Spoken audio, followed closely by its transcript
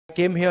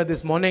Came here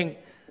this morning.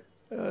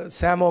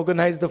 Sam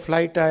organized the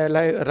flight.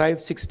 I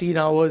arrived 16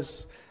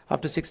 hours,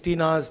 after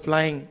 16 hours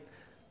flying,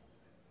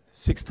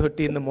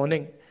 6:30 in the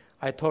morning.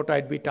 I thought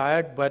I'd be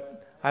tired,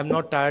 but I'm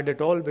not tired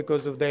at all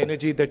because of the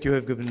energy that you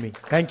have given me.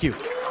 Thank you.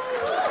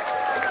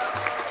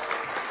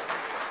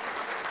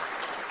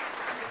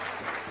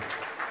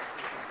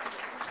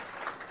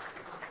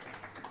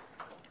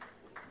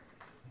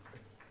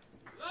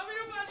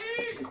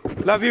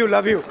 Love you,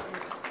 love you.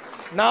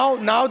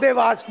 Now they've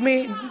asked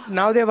me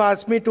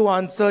to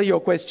answer your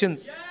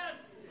questions.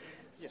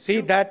 Yes.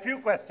 See that few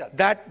questions.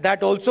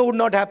 That also would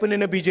not happen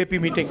in a BJP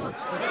meeting.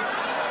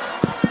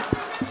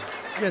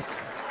 Yes.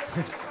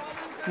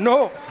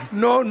 No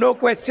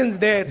questions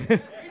there.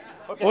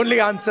 Okay.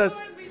 Only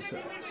answers.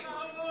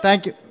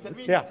 Thank you.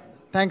 Yeah.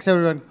 Thanks,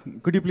 everyone.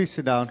 Could you please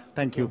sit down?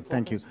 Thank you.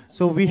 Thank you.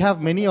 So we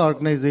have many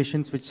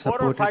organizations which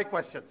support. 4 or 5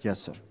 questions. Yes,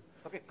 sir.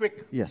 Okay,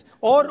 quick. Yes.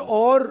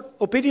 Or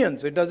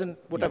opinions. It doesn't,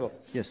 whatever.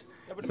 Yes.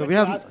 Yeah, but So when we you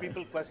have ask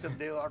people questions,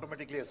 they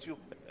automatically assume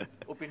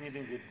opinion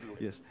is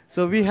included. Yes.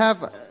 So we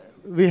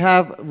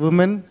have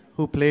women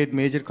who played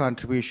major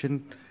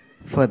contribution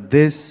for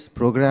this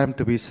program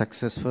to be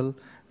successful.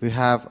 We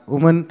have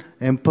women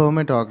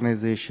empowerment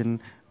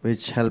organization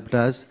which helped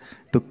us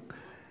to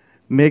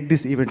make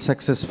this event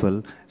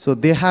successful. So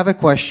they have a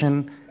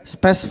question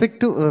specific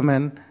to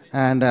women,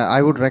 and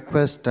I would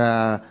request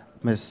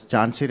Ms.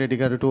 Jhansi Reddy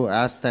garu to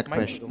ask that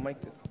question.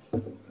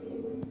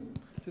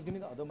 Just give me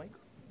the other mic.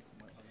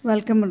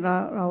 Welcome,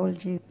 Rahul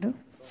Ji,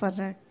 for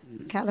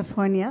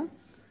California.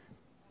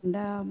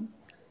 And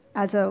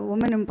as a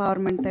Women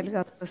Empowerment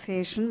Telugu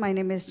Association, my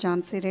name is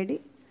Jhansi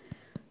Reddy.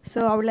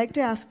 So I would like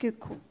to ask you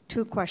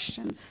 2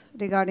 questions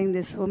regarding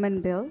this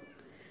women bill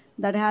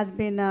that has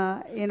been,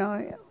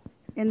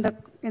 in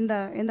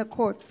the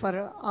court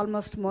for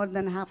almost more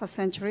than half a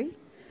century.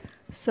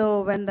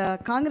 So when the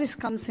Congress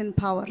comes in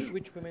power,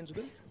 Which women's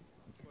bill?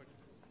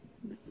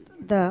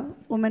 the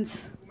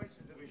women's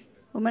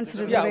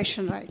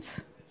reservation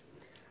rights.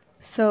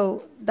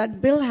 So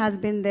that bill has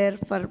been there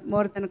for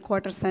more than a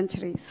quarter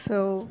century.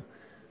 So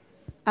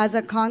as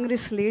a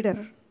Congress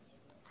leader,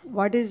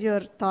 what is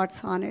your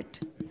thoughts on it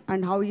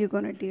and how are you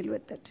going to deal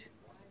with it?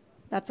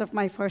 That's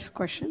my first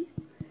question.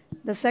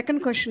 The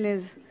second question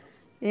is,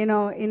 in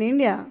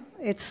India,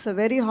 it's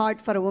very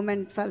hard for a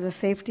woman for the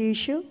safety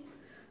issue.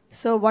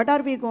 So what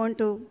are we going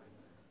to,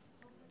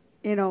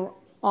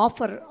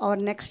 offer our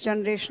next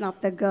generation of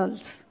the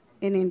girls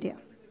in India?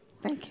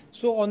 Thank you.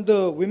 So on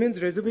the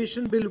women's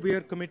reservation bill, we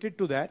are committed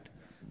to that.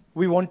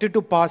 We wanted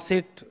to pass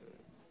it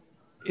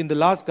in the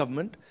last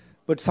government,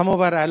 but some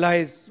of our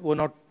allies were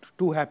not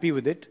too happy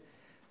with it,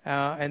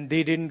 and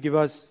they didn't give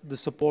us the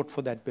support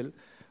for that bill.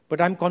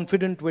 But I'm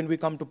confident when we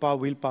come to power,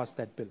 we'll pass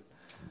that bill.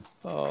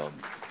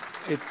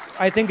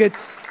 I think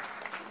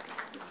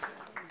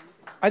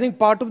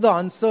part of the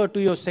answer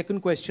to your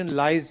second question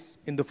lies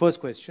in the first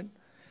question.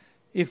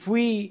 If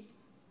we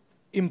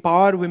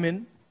empower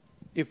women,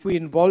 if we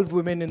involve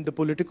women in the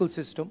political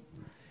system,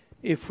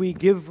 if we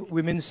give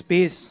women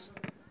space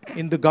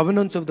in the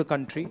governance of the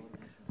country,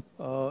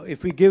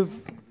 if we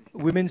give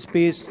women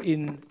space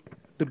in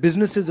the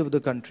businesses of the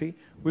country,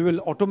 we will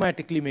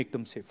automatically make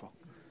them safer.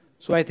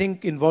 So I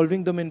think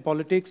involving them in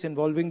politics,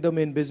 involving them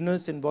in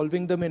business,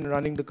 involving them in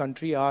running the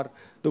country are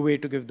the way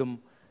to give them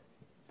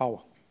power.